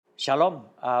Shalom,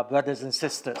 brothers and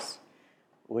sisters.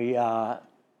 We are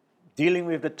dealing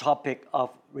with the topic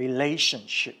of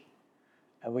relationship.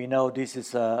 And we know this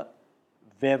is a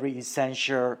very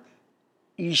essential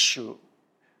issue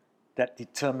that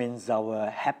determines our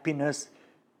happiness,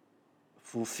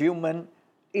 fulfillment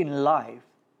in life.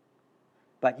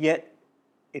 But yet,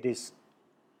 it is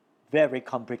very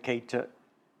complicated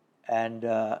and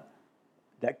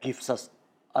that gives us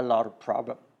a lot of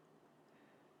problem.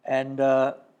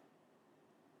 And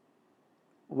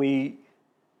we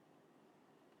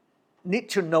need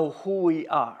to know who we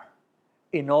are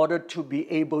in order to be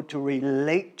able to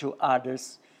relate to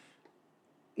others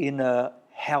in a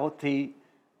healthy,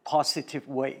 positive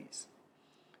ways.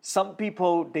 Some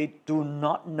people, they do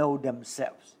not know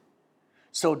themselves.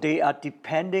 So they are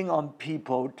depending on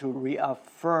people to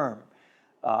reaffirm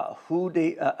who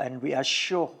they are and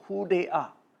reassure who they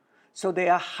are. So they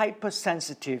are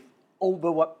hypersensitive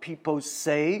over what people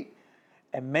say,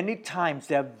 and many times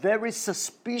they are very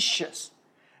suspicious.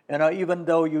 Even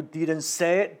though you didn't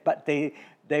say it, but they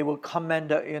will comment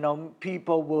that,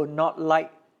 people will not like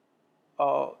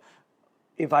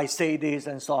if I say this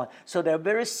and so on. So they're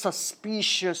very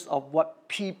suspicious of what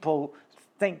people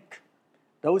think.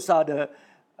 Those are the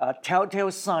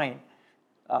telltale sign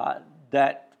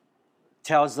that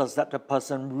tells us that the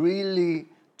person really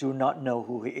do not know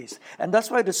who he is. And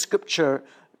that's why the scripture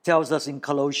tells us in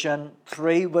Colossians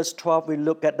 3 verse 12, we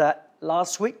looked at that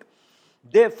last week.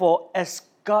 Therefore, as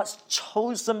God's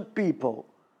chosen people,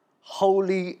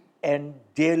 holy and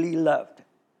dearly loved,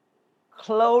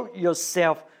 clothe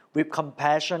yourself with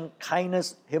compassion,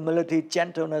 kindness, humility,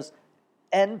 gentleness,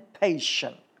 and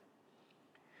patience.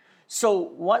 So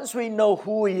once we know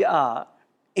who we are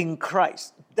in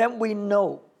Christ, then we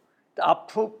know the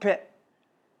appropriate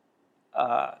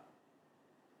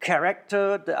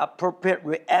character, the appropriate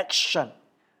reaction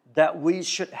that we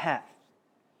should have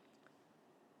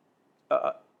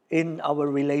in our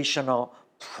relational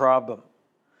problem.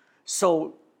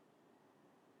 So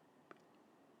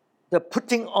the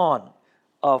putting on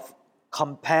of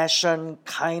compassion,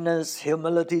 kindness,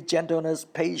 humility, gentleness,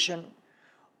 patience,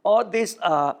 all these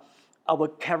are our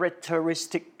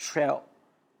characteristic trait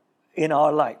in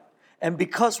our life. And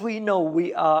because we know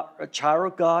we are a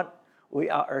child of God, we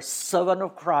are a servant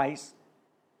of Christ,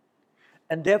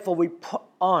 and therefore we put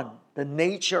on the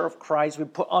nature of Christ, we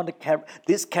put on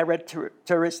this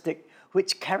characteristic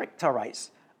which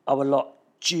characterize our Lord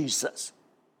Jesus.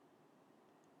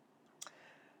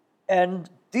 And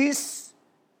these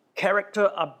characters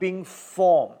are being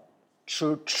formed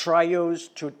through trials,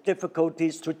 through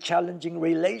difficulties, through challenging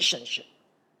relationship.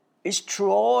 It's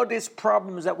through all these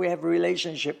problems that we have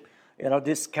relationship,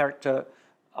 this character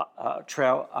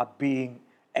trail are being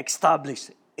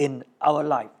established in our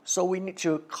life. So we need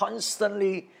to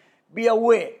constantly be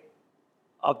aware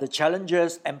of the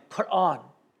challenges and put on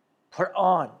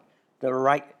the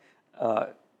right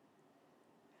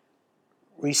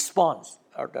response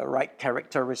or the right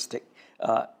characteristic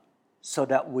so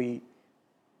that we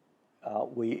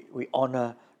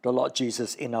honor the Lord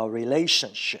Jesus in our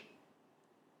relationship.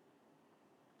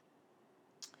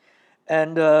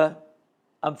 And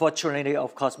unfortunately,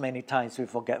 of course, many times we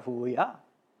forget who we are.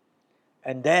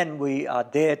 And then we are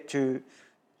there to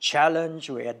challenge,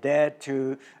 we are there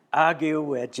to argue,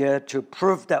 we are there to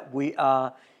prove that we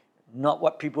are not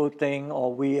what people think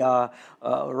or we are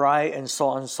right and so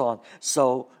on and so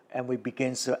on. And we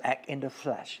begin to act in the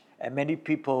flesh. And many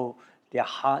people, their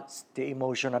hearts, their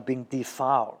emotions are being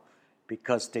defiled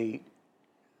because they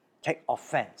take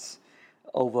offense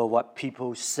over what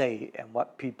people say and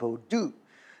what people do.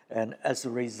 And as a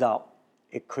result,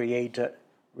 it created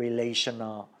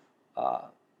relational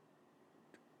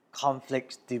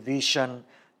conflicts, division,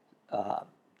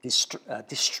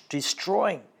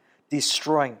 destroying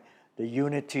the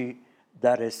unity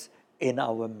that is in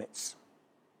our midst.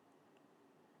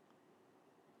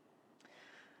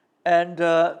 And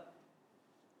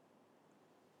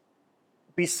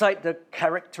beside the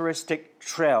characteristic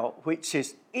trait, which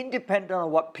is independent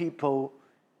of what people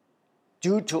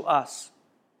do to us,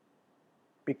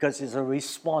 because it's a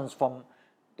response from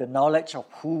the knowledge of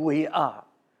who we are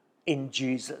in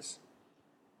Jesus.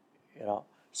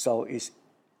 So it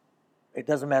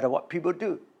doesn't matter what people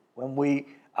do. When we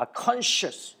are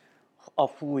conscious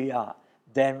of who we are,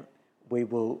 then we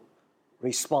will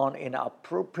respond in an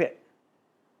appropriate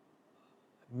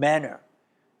manner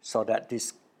so that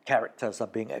these characters are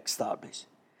being established.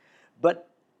 But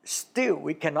still,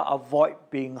 we cannot avoid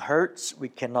being hurt. We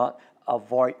cannot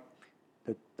avoid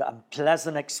the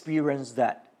unpleasant experience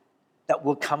that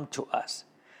will come to us.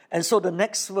 And so the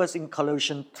next verse in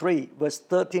Colossians 3, verse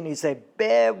 13, it says,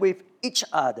 bear with each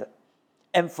other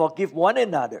and forgive one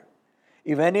another.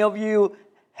 If any of you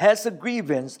has a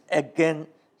grievance against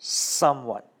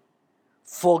someone,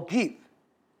 forgive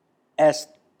as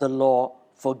the Lord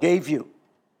forgave you.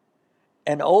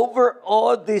 And over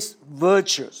all these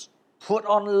virtues, put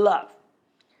on love,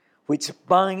 which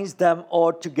binds them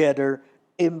all together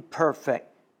in perfect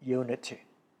unity.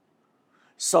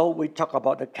 So we talk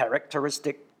about the character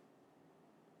trait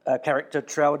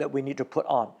that we need to put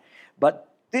on. But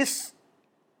this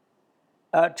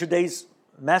today's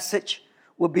message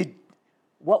will be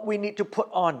what we need to put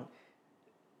on,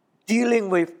 dealing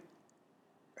with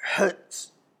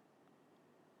hurts,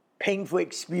 painful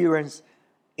experience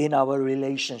in our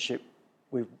relationship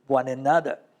with one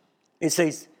another. It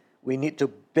says we need to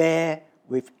bear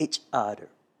with each other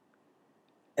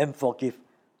and forgive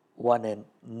one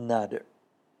another.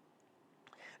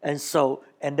 And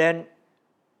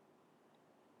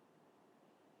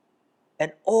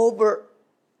over,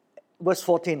 verse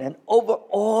 14, and over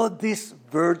all these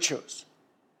virtues,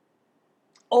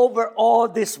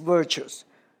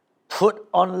 put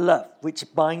on love, which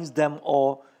binds them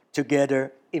all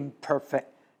together in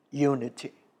perfect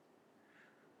unity.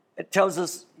 It tells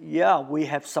us, we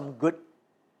have some good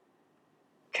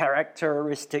character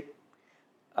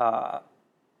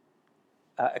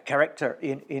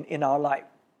in our life.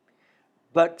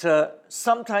 But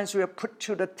sometimes we are put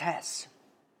to the test.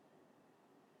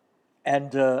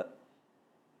 And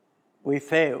we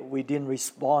fail. We didn't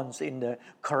respond in the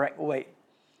correct way.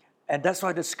 And that's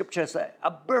why the scripture says,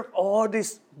 above all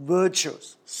these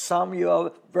virtues, some you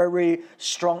are very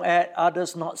strong at,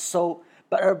 others not so.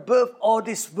 But above all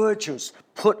these virtues,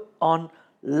 put on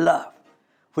love,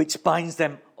 which binds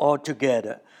them all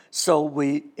together. So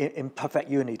we, in perfect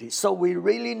unity. So we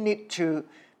really need to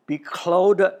be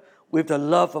clothed with the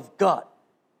love of God.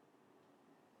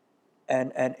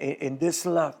 And in this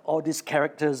love, all these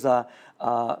characters are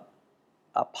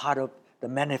part of the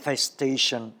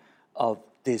manifestation of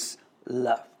this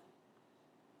love.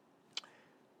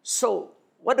 So,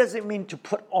 what does it mean to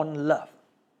put on love?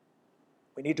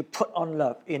 We need to put on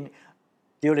love in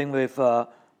dealing with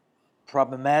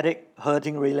problematic,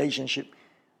 hurting relationship.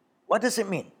 What does it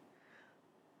mean?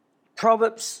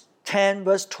 Proverbs 10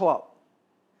 verse 12.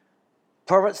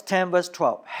 Proverbs 10 verse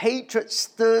 12. Hatred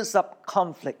stirs up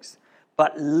conflicts,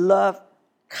 but love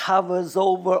covers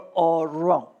over all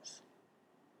wrongs.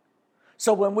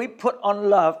 So when we put on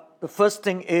love, the first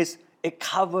thing is it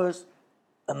covers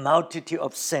a multitude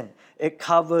of sin. It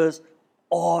covers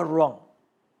all wrong.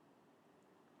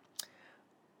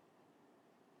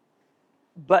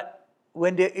 But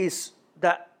when there is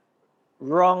that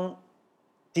wrong,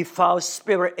 defiled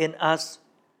spirit in us,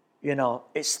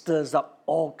 it stirs up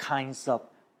all kinds of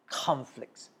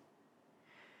conflicts.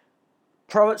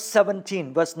 Proverbs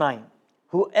 17 verse 9.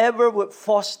 Whoever would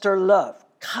foster love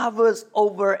covers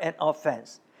over an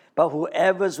offense, but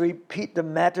whoever repeats the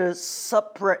matter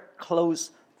separate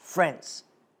close friends.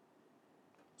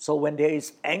 So when there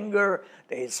is anger,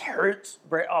 there is hurt,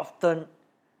 very often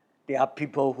there are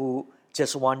people who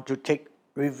just want to take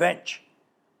revenge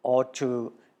or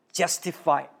to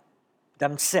justify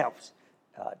themselves,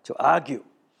 to argue.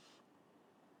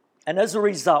 And as a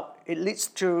result, it leads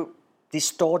to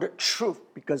distorted truth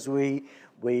because we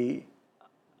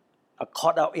are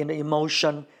caught up in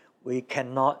emotion. We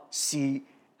cannot see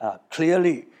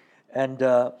clearly,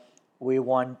 and we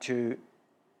want to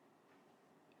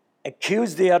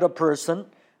accuse the other person,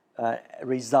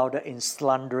 resulted in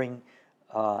slandering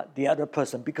the other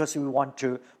person because we want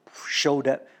to show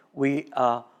that we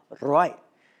are right.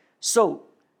 So,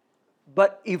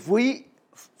 but if we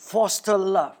foster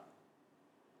love,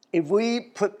 if we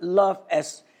put love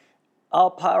as our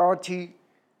priority,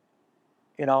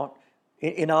 in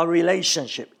our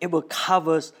relationship, it will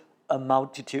cover a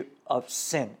multitude of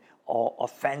sin or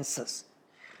offenses.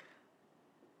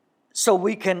 So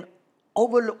we can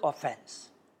overlook offense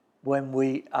when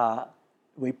we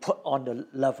put on the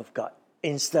love of God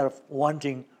instead of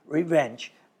wanting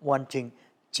revenge, wanting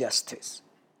justice.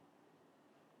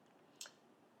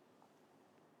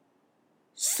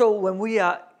 So when we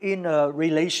are in a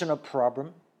relational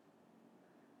problem,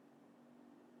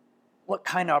 what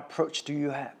kind of approach do you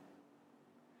have?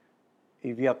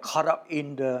 If you are caught up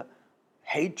in the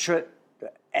hatred,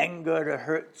 the anger, the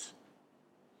hurts,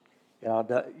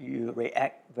 you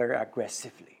react very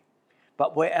aggressively.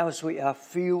 But whereas we are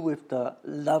filled with the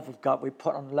love of God, we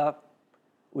put on love,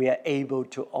 we are able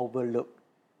to overlook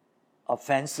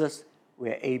offenses.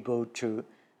 We are able to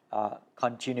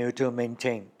continue to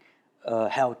maintain a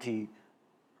healthy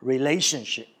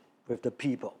relationship with the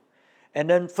people. And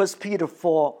then 1 Peter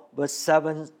 4 verse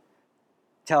 7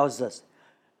 tells us,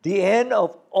 The end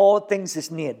of all things is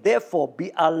near. Therefore,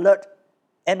 be alert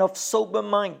and of sober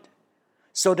mind,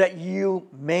 so that you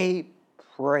may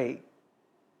pray.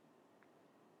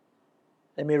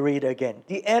 Let me read again.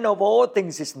 The end of all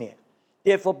things is near.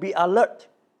 Therefore, be alert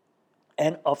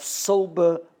and of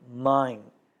sober mind,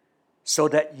 so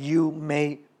that you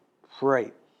may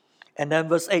pray. And then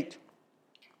verse 8.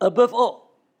 Above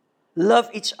all, love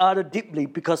each other deeply,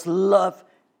 because love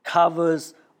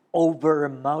covers over a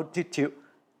multitude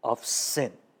of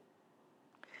sin.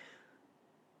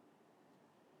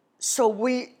 So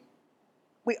we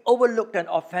overlooked an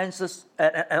offense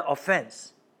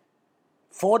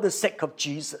for the sake of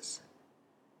Jesus.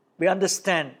 We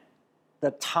understand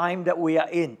the time that we are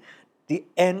in. The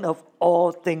end of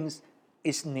all things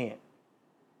is near.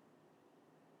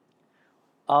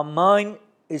 Our mind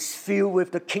is filled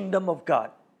with the kingdom of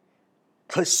God,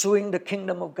 pursuing the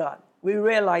kingdom of God. We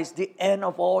realize the end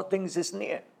of all things is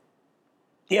near.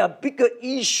 There are bigger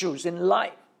issues in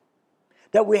life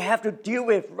that we have to deal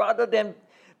with, rather than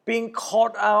being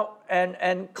caught out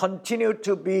and continue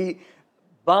to be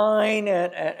bound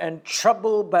and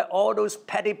troubled by all those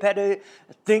petty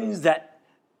things that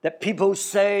people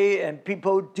say and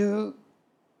people do.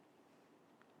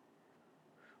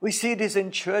 We see this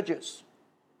in churches.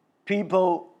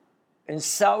 People in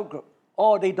cell group,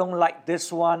 they don't like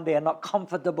this one, they are not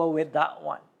comfortable with that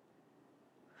one.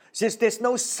 Since there's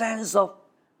no sense of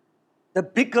the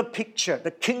bigger picture,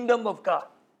 the kingdom of God.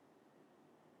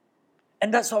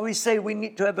 And that's why we say we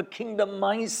need to have a kingdom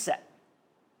mindset.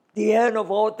 The end of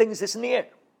all things is near.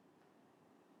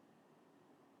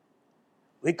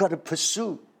 We got to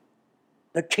pursue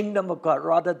the kingdom of God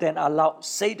rather than allow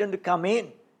Satan to come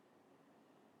in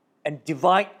and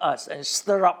divide us and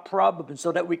stir up problems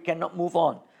so that we cannot move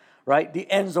on. Right? The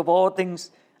ends of all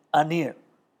things are near.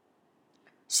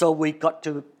 So we got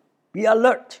to be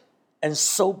alert and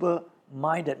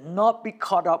sober-minded, not be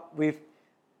caught up with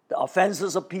the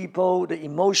offenses of people, the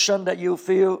emotion that you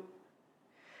feel.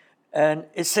 And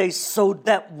it says, so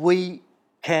that we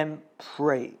can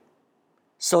pray.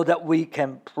 So that we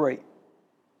can pray.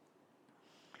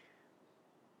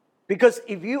 Because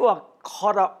if you are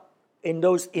caught up in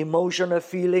those emotional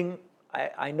feelings,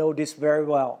 I know this very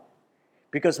well.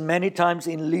 Because many times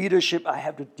in leadership, I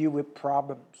have to deal with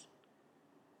problems.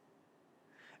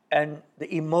 And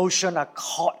the emotion are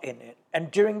caught in it.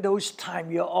 And during those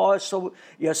times,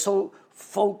 you're so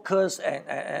focused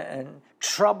and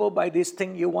troubled by this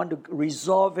thing. You want to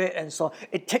resolve it, and so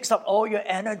it takes up all your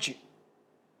energy.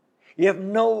 You have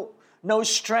no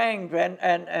strength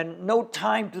and no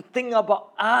time to think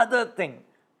about other things,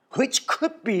 which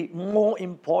could be more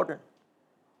important.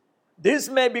 This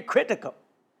may be critical,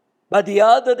 but the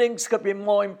other things could be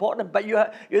more important. But you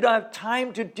don't have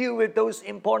time to deal with those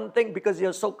important things because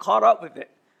you're so caught up with it,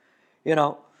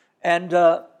 And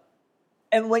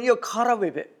when you're caught up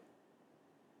with it,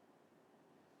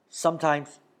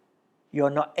 sometimes you're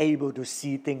not able to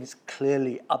see things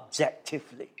clearly,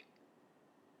 objectively,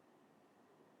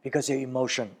 because your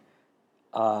emotions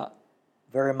are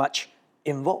very much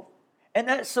involved. And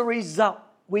as a result,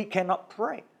 we cannot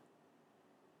pray.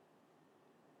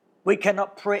 We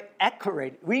cannot pray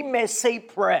accurately. We may say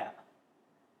prayer,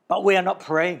 but we are not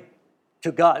praying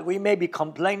to God. We may be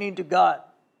complaining to God.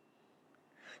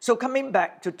 So coming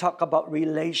back to talk about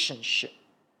relationship,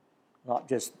 not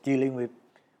just dealing with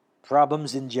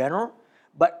problems in general,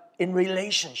 but in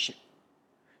relationship.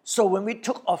 So when we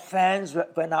took offense,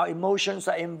 when our emotions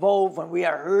are involved, when we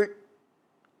are hurt,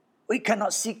 we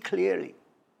cannot see clearly.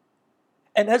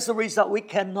 And as a result, we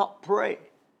cannot pray.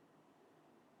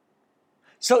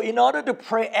 So in order to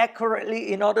pray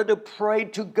accurately, in order to pray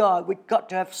to God, we've got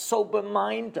to have sober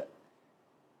mind.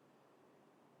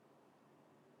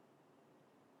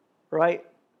 Right?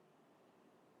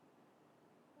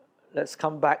 Let's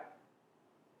come back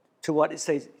to what it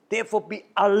says. Therefore, be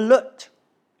alert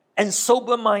and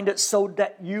sober-minded so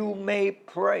that you may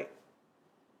pray.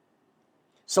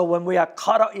 So when we are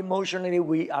caught up emotionally,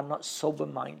 we are not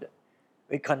sober-minded.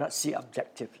 We cannot see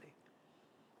objectively.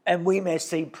 And we may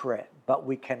say prayer, but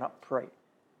we cannot pray.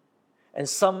 And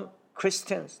some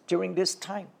Christians during this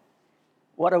time,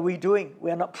 what are we doing?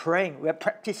 We are not praying. We are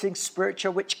practicing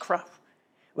spiritual witchcraft.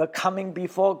 We're coming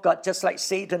before God just like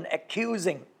Satan,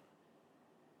 accusing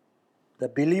the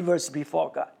believers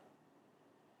before God.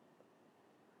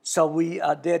 So we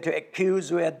are there to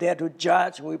accuse, we are there to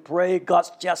judge, we pray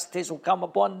God's justice will come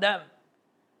upon them.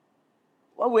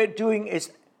 What we're doing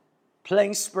is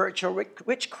playing spiritual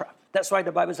witchcraft. That's why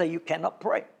the Bible says you cannot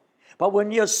pray. But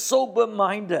when you're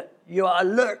sober-minded, you're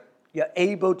alert, you're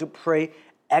able to pray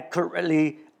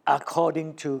accurately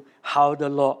according to how the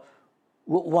Lord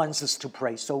wants us to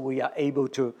pray, so we are able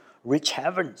to reach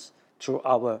heavens through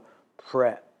our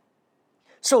prayer.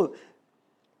 So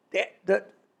the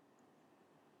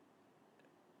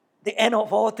end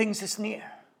of all things is near.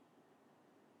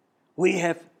 We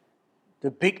have the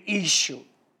big issue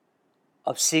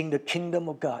of seeing the kingdom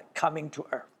of God coming to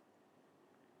earth.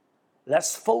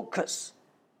 Let's focus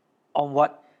on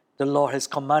what the Lord has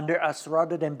commanded us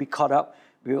rather than be caught up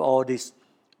with all these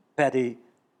petty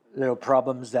little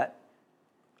problems that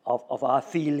of our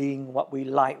feeling, what we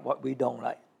like, what we don't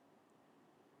like.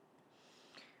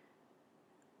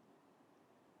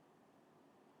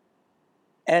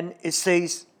 And it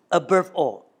says, above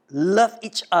all, love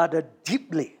each other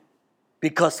deeply,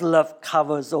 because love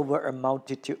covers over a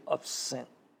multitude of sin.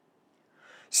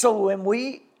 So when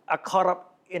we are caught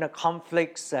up in a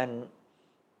conflicts and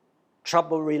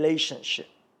troubled relationship,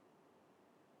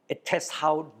 it tests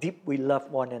how deep we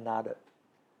love one another.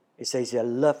 It says here,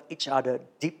 love each other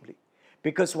deeply.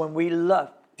 Because when we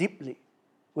love deeply,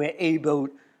 we're able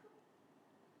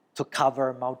to cover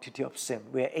a multitude of sin.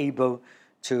 We're able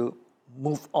to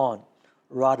move on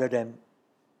rather than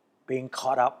being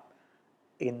caught up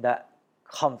in that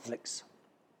conflicts.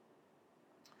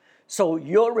 So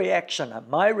your reaction,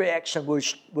 my reaction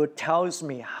will tells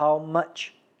me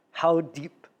how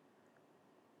deep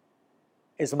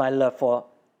is my love for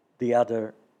the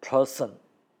other person.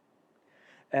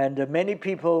 And many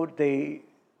people, they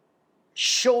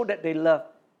show that they love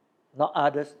not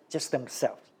others, just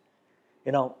themselves.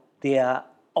 Their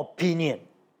opinion,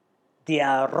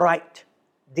 their right,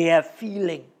 their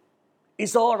feeling.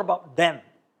 It's all about them.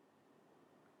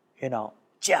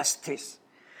 Justice.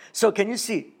 So can you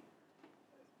see,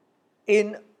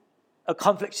 in a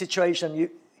conflict situation,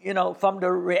 from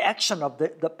the reaction of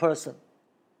the person,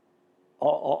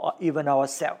 or even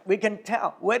ourselves, we can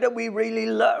tell whether we really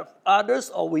love others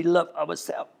or we love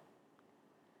ourselves.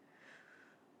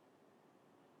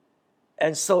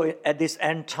 And so at this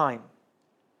end time,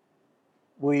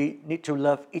 we need to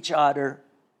love each other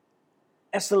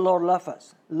as the Lord loves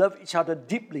us. Love each other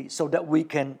deeply so that we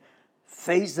can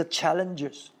face the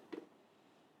challenges,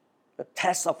 the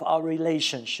test of our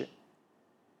relationship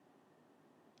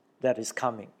that is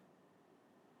coming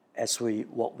as we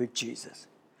walk with Jesus.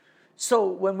 So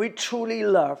when we truly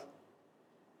love,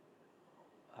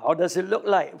 how does it look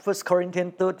like? 1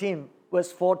 Corinthians 13,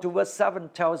 verse 4 to verse 7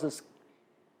 tells us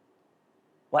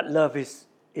what love is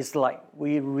like.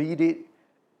 We read it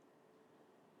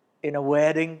in a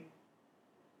wedding,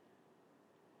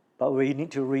 but we need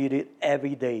to read it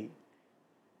every day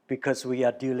because we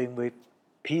are dealing with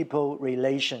people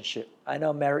relationship. I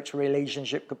know marriage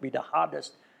relationship could be the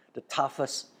hardest, the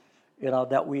toughest,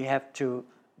 that we have to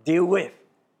deal with,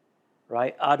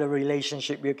 right? Other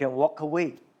relationship, you can walk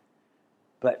away.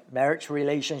 But marriage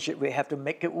relationship, we have to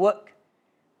make it work.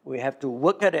 We have to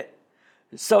work at it.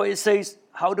 So it says,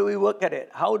 how do we work at it?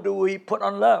 How do we put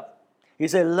on love? He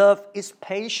said, love is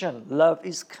patient. Love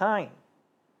is kind.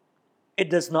 It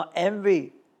does not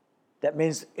envy. That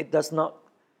means it does not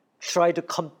try to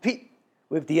compete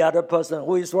with the other person,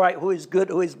 who is right, who is good,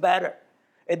 who is better.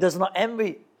 It does not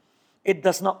envy. It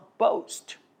does not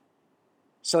boast.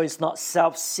 So it's not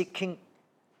self-seeking.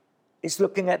 It's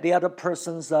looking at the other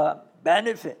person's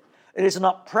benefit. It is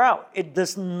not proud. It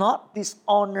does not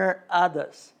dishonor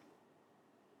others.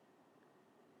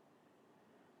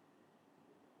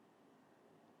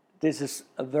 This is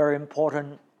a very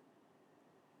important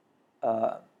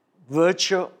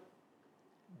virtue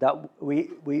that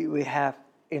we have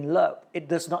in love. It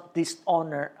does not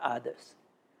dishonor others.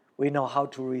 We know how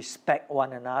to respect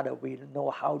one another. We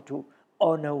know how to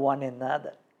honor one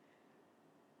another.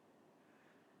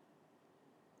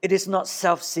 It is not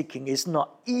self-seeking. It's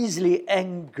not easily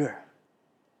angered.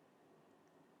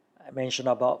 I mentioned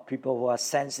about people who are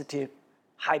sensitive,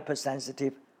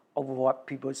 hypersensitive over what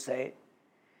people say,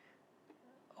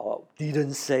 or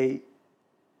didn't say,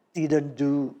 didn't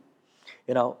do.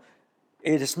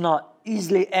 It is not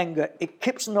easily angered. It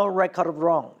keeps no record of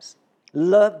wrongs.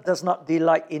 Love does not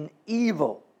delight in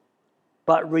evil,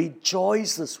 but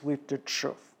rejoices with the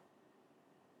truth.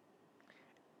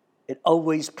 It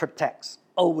always protects,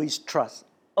 always trusts,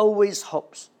 always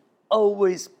hopes,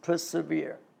 always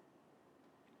perseveres.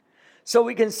 So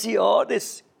we can see all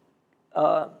these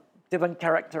different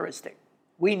characteristics.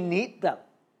 We need them.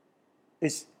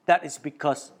 That is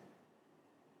because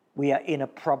we are in a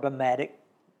problematic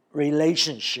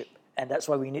relationship, and that's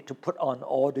why we need to put on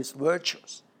all these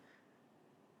virtues.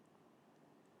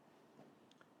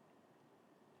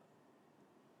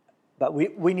 But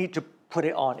we need to put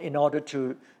it on in order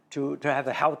to have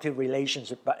a healthy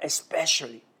relationship, but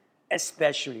especially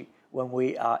when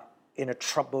we are in a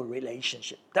troubled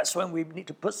relationship. That's when we need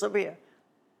to persevere.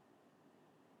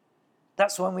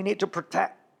 That's when we need to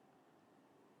protect.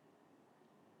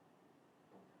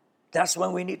 That's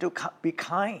when we need to be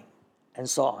kind and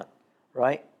so on,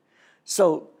 right?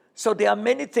 So there are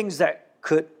many things that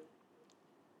could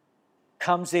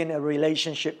comes in a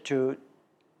relationship to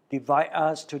divide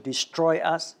us, to destroy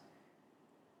us.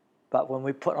 But when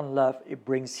we put on love, it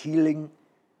brings healing,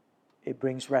 it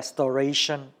brings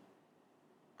restoration,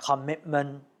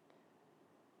 commitment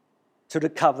to the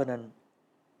covenant,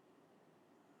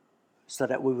 so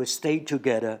that we will stay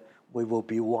together, we will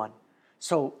be one.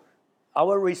 So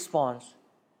our response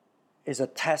is a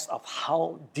test of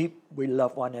how deep we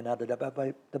love one another.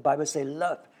 The Bible says,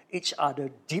 love each other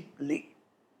deeply,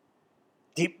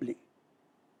 deeply,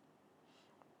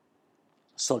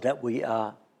 so that we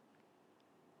are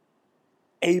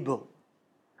able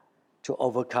to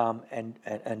overcome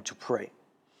and to pray.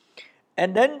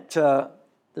 And then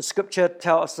the scripture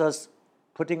tells us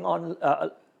to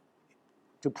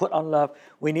put on love,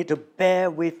 we need to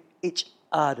bear with each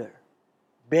other.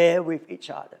 Bear with each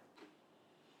other.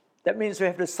 That means we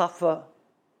have to suffer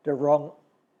the wrong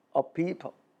of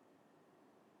people.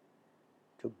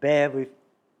 To bear with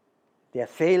their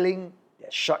failing,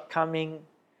 their shortcoming,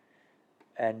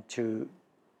 and to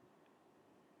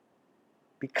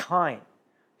be kind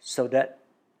so that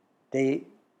they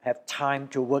have time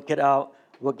to work it out,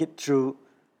 work it through,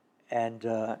 and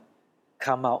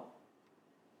come out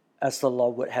as the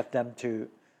Lord would have them to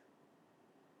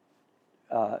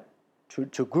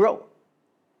grow.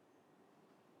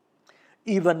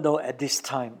 Even though at this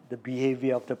time the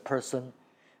behavior of the person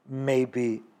may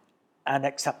be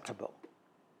unacceptable.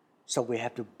 So we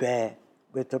have to bear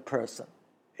with the person.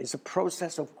 It's a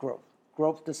process of growth.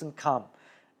 Growth doesn't come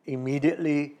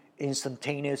immediately,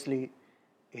 instantaneously.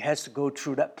 It has to go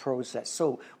through that process.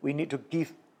 So we need to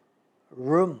give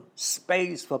room,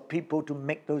 space for people to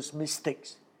make those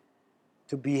mistakes,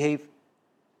 to behave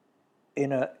in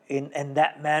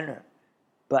that manner.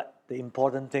 But the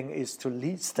important thing is to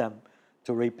lead them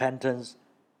to repentance,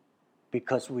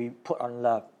 because we put on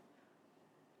love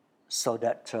so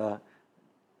that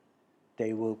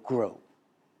they will grow.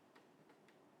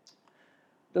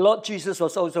 The Lord Jesus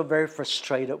was also very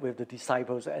frustrated with the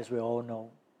disciples, as we all know.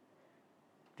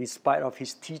 Despite of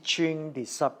his teaching,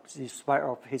 despite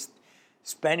of his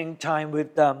spending time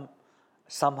with them,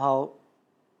 somehow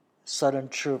certain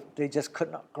truth they just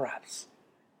could not grasp.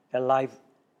 Their life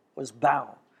was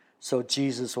bound. So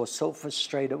Jesus was so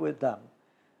frustrated with them,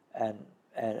 and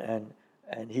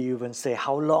he even said,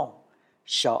 "How long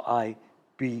shall I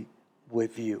be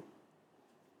with you?"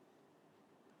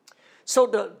 So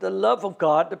the love of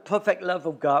God, the perfect love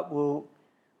of God, will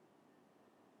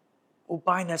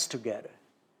bind us together,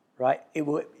 right? It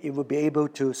will be able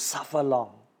to suffer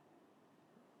long,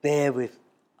 bear with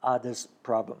others'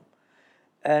 problem.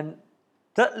 And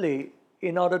thirdly,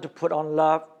 in order to put on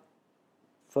love,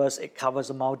 first, it covers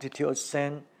a multitude of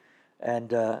sin.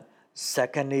 And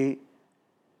secondly,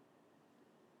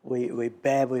 we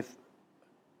bear with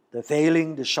the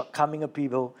failing, the shortcoming of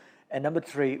people. And number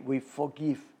three, we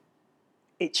forgive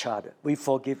each other. We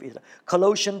forgive each other.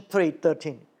 Colossians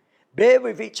 3:13. Bear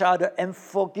with each other and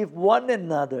forgive one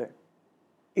another.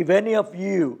 If any of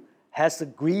you has a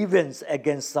grievance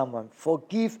against someone,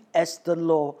 forgive as the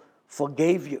Lord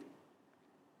forgave you.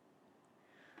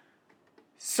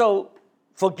 So,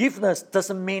 forgiveness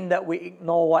doesn't mean that we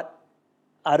ignore what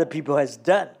other people has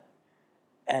done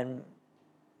and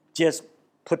just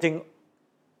putting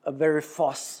a very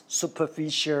false,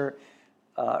 superficial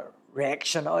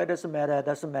reaction. Oh, it doesn't matter.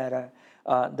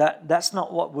 That's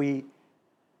not what we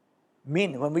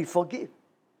mean when we forgive.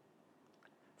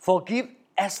 Forgive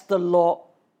as the Lord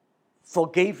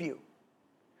forgave you.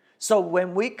 So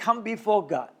when we come before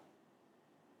God,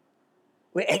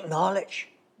 we acknowledge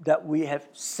that we have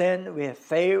sinned, we have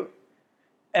failed,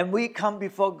 and we come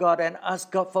before God and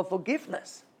ask God for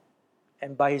forgiveness.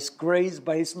 And by His grace,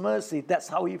 by His mercy, that's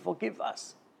how He forgives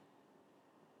us.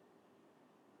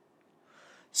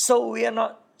 So we are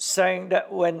not saying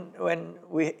that when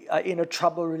we are in a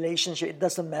troubled relationship, it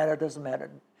doesn't matter.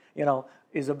 You know,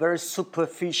 it's a very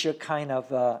superficial kind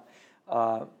of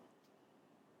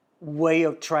way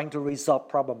of trying to resolve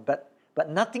problem. But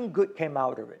nothing good came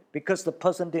out of it because the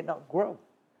person did not grow.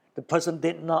 The person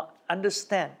did not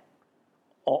understand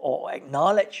or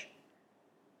acknowledge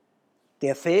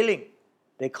their failing.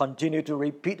 They continue to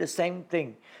repeat the same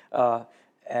thing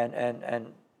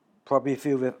and probably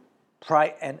feel with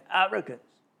pride and arrogance.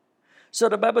 So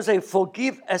the Bible says,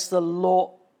 forgive as the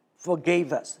Lord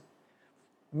forgave us.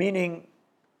 Meaning,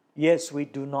 yes, we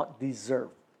do not deserve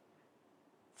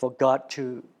for God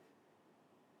to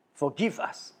forgive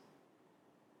us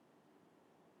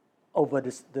over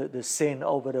the sin,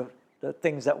 over the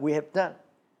things that we have done,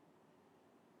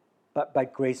 but by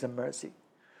grace and mercy.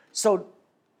 So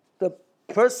the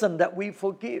person that we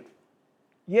forgive,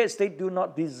 yes, they do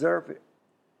not deserve it.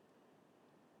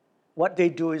 What they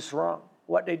do is wrong.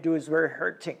 What they do is very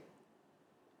hurting.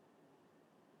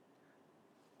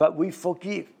 But we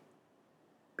forgive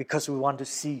because we want to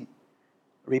see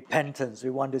repentance.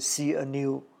 We want to see a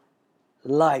new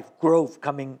life, growth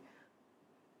coming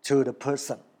to the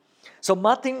person. So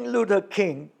Martin Luther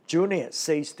King Jr.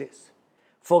 says this: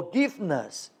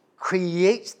 forgiveness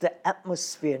creates the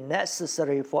atmosphere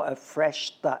necessary for a fresh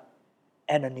start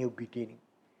and a new beginning.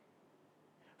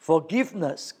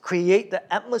 Forgiveness creates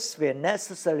the atmosphere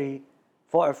necessary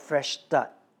for a fresh start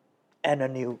and a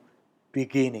new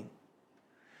beginning.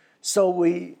 So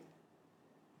we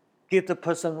give the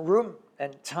person room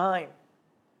and time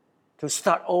to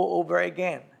start all over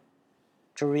again,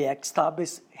 to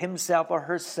reestablish himself or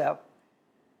herself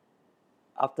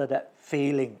after that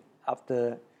failing,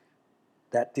 after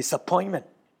that disappointment.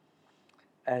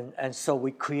 And so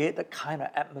we create the kind of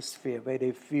atmosphere where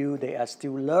they feel they are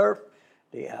still loved,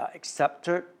 they are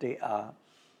accepted, they are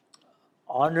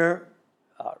honored,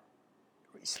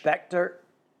 respected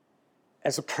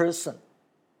as a person,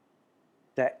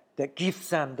 that gives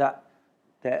them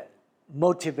that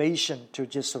motivation to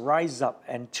just rise up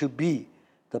and to be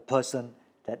the person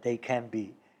that they can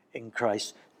be in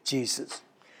Christ Jesus.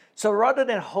 So rather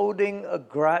than holding a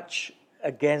grudge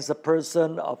against a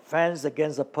person, offense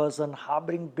against a person,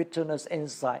 harboring bitterness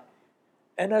inside,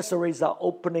 and as a result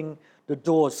opening the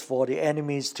doors for the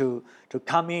enemies to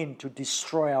come in, to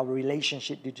destroy our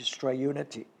relationship, to destroy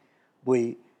unity,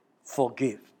 we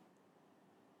forgive.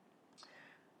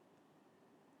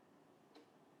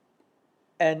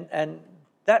 And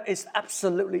that is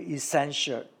absolutely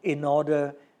essential in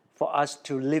order for us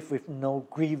to live with no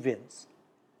grievance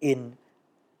in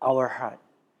our heart.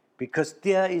 Because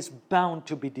there is bound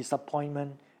to be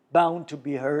disappointment, bound to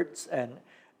be hurts and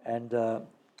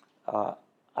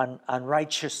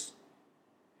unrighteous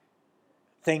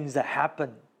things that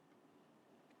happen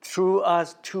through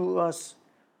us, to us.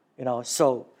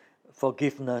 So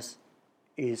forgiveness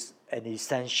is an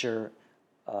essential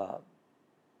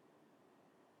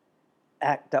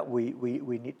act that we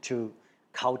need to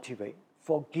cultivate.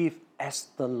 Forgive as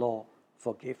the Lord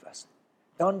forgive us.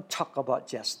 Don't talk about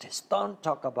justice. Don't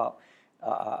talk about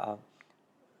our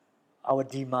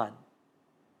demand.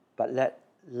 But let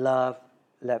love,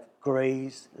 let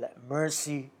grace, let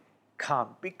mercy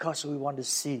come, because we want to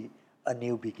see a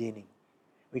new beginning.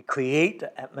 We create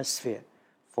the atmosphere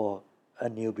for a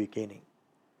new beginning.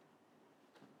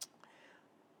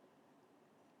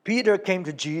 Peter came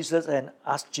to Jesus and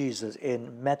asked Jesus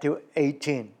in Matthew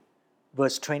 18,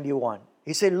 verse 21.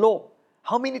 He said, Lord,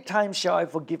 how many times shall I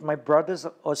forgive my brothers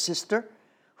or sister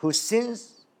who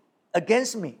sins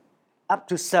against me? Up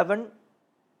to 7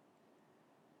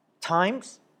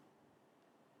 times?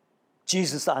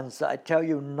 Jesus answered, I tell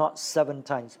you, not 7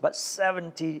 times, but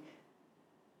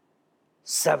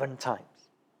 77 times.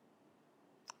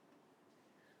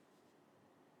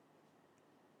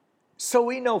 So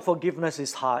we know forgiveness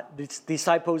is hard. The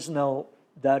disciples know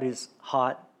that is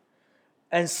hard.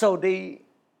 And so they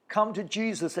come to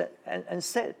Jesus and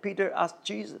said, Peter asked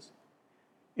Jesus,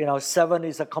 7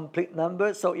 is a complete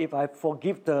number, so if I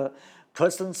forgive the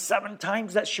person 7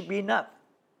 times, that should be enough.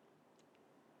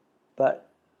 But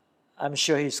I'm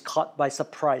sure he's caught by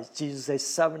surprise. Jesus says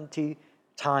 70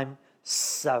 times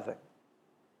 7.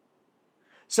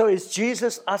 So is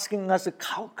Jesus asking us to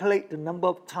calculate the number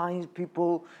of times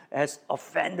people has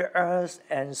offended us,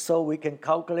 and so we can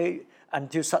calculate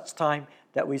until such time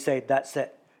that we say, that's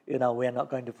it, we are not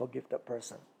going to forgive that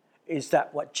person? Is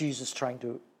that what Jesus is trying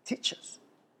to teach us?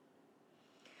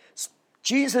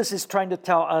 Jesus is trying to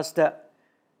tell us that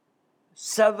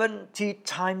 70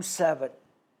 times 7.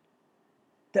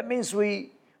 That means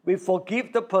we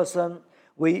forgive the person.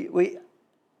 We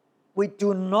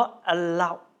do not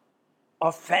allow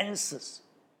offenses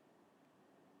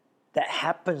that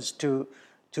happens to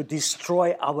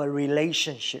destroy our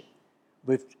relationship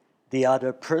with the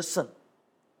other person.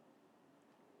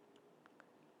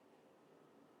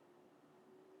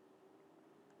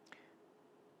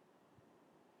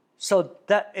 So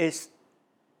that is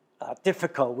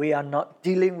difficult. We are not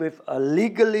dealing with a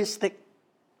legalistic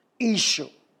issue.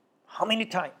 How many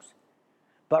times?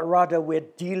 But rather we're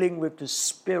dealing with the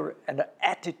spirit and the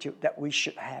attitude that we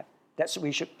should have, that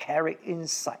we should carry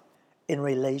inside in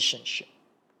relationship.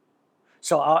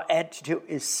 So our attitude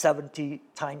is 70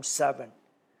 times 7,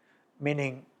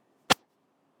 meaning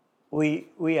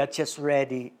we are just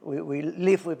ready. We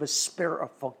live with a spirit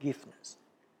of forgiveness,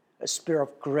 a spirit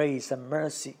of grace and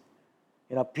mercy.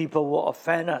 People will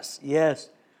offend us. Yes,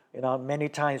 many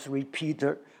times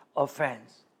repeated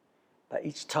offense. But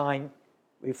each time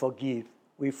we forgive.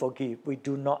 We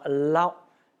do not allow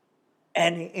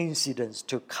any incidents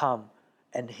to come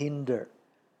and hinder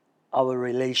our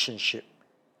relationship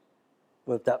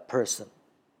with that person.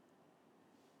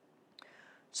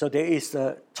 So there is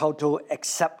a total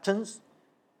acceptance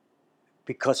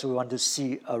because we want to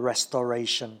see a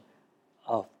restoration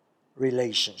of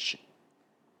relationship.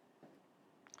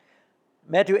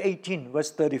 Matthew 18,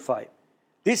 verse 35.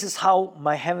 This is how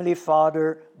my heavenly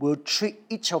Father will treat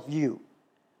each of you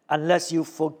unless you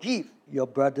forgive your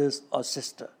brothers or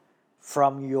sister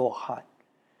from your heart.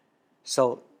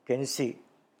 So, can you see?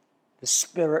 The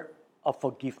spirit of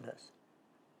forgiveness.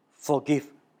 Forgive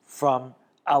from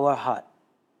our heart.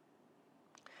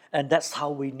 And that's how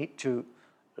we need to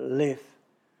live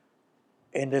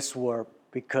in this world,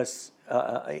 because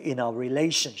in our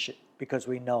relationship, because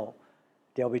we know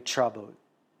there'll be trouble,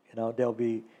 there'll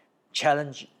be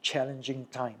challenging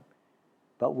time.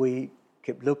 But we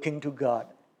keep looking to God,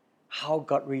 how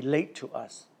God relate to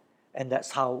us. And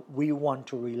that's how we want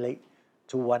to relate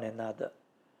to one another.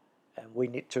 And we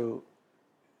need to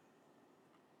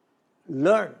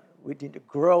learn, we need to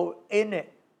grow in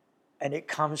it. And it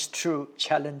comes through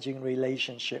challenging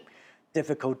relationship,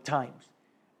 difficult times.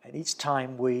 And each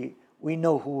time we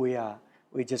know who we are,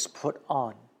 we just put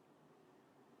on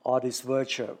all this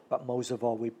virtue, but most of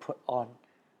all, we put on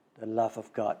the love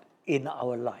of God in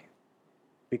our life,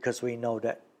 because we know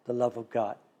that the love of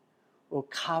God will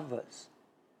cover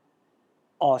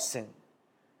all sin,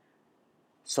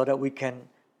 so that we can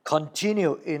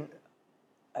continue in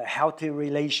a healthy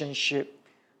relationship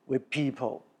with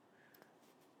people,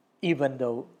 even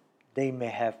though they may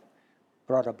have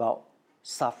brought about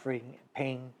suffering,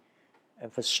 pain,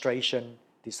 and frustration,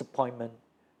 disappointment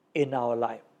in our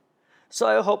life. So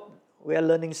I hope we are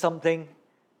learning something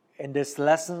in these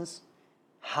lessons,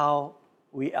 how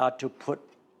we are to put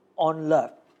on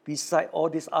love. Beside all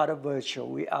these other virtues,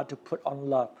 we are to put on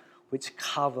love, which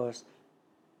covers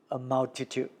a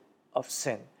multitude of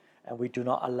sin. And we do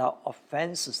not allow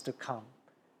offenses to come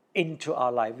into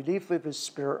our life. We live with a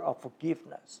spirit of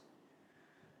forgiveness,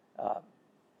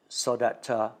 so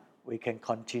that we can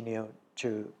continue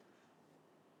to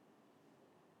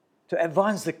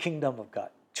advance the kingdom of God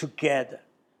together,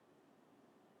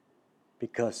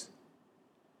 because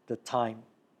the time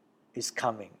is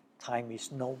coming. Time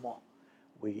is no more.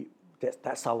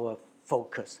 That's our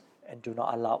focus, and do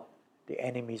not allow the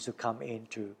enemies to come in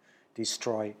to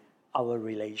destroy our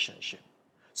relationship.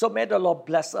 So may the Lord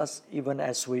bless us even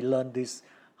as we learn these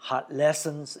hard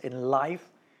lessons in life,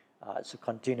 to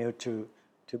continue to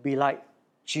be like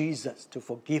Jesus, to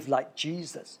forgive like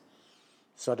Jesus,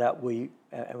 so that we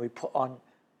put on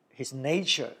His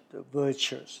nature, the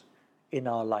virtues in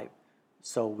our life,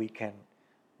 so we can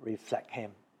reflect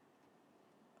Him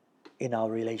in our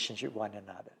relationship with one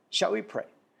another. Shall we pray?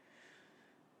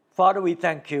 Father, we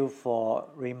thank you for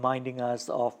reminding us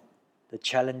of the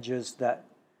challenges that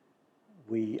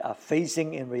we are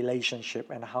facing in relationship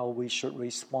and how we should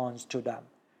respond to them.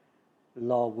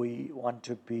 Lord, we want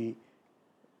to be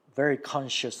very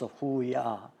conscious of who we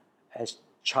are as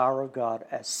child of God,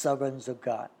 as servants of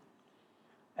God.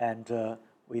 And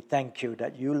we thank you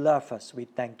that you love us. We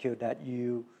thank you that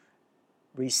you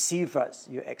receive us,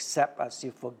 you accept us,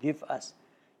 you forgive us,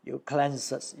 you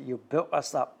cleanse us, you build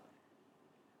us up.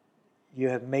 You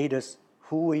have made us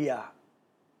who we are.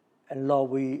 And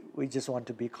Lord, we just want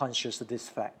to be conscious of this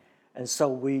fact. And so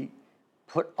we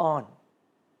put on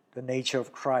the nature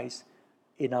of Christ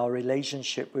in our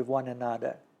relationship with one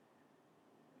another,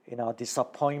 in our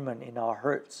disappointment, in our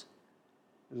hurts.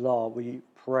 Lord, we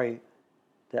pray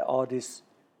that all this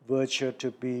virtue,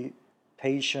 to be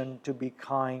patient, to be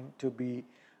kind, to be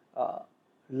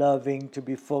loving, to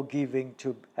be forgiving,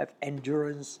 to have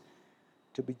endurance,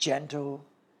 to be gentle,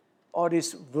 all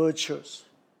these virtues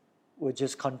will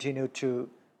just continue to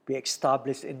be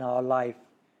established in our life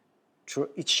through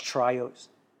each trials.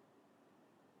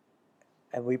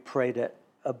 And we pray that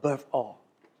above all,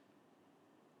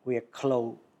 we are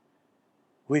clothed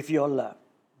with your love,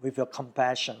 with your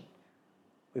compassion,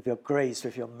 with your grace,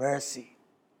 with your mercy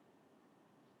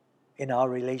in our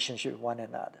relationship with one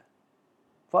another.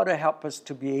 Father, help us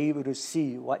to be able to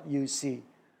see what you see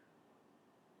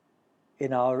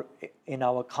in our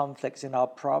conflicts, in our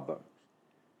problems.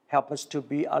 Help us to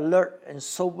be alert and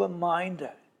sober-minded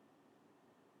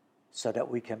so that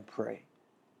we can pray.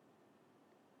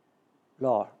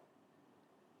 Lord,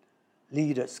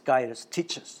 lead us, guide us,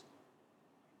 teach us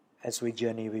as we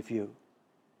journey with you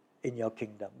in your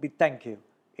kingdom. We thank you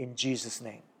in Jesus'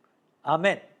 name.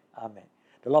 Amen. Amen.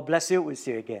 The Lord bless you. We'll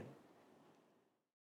see you again.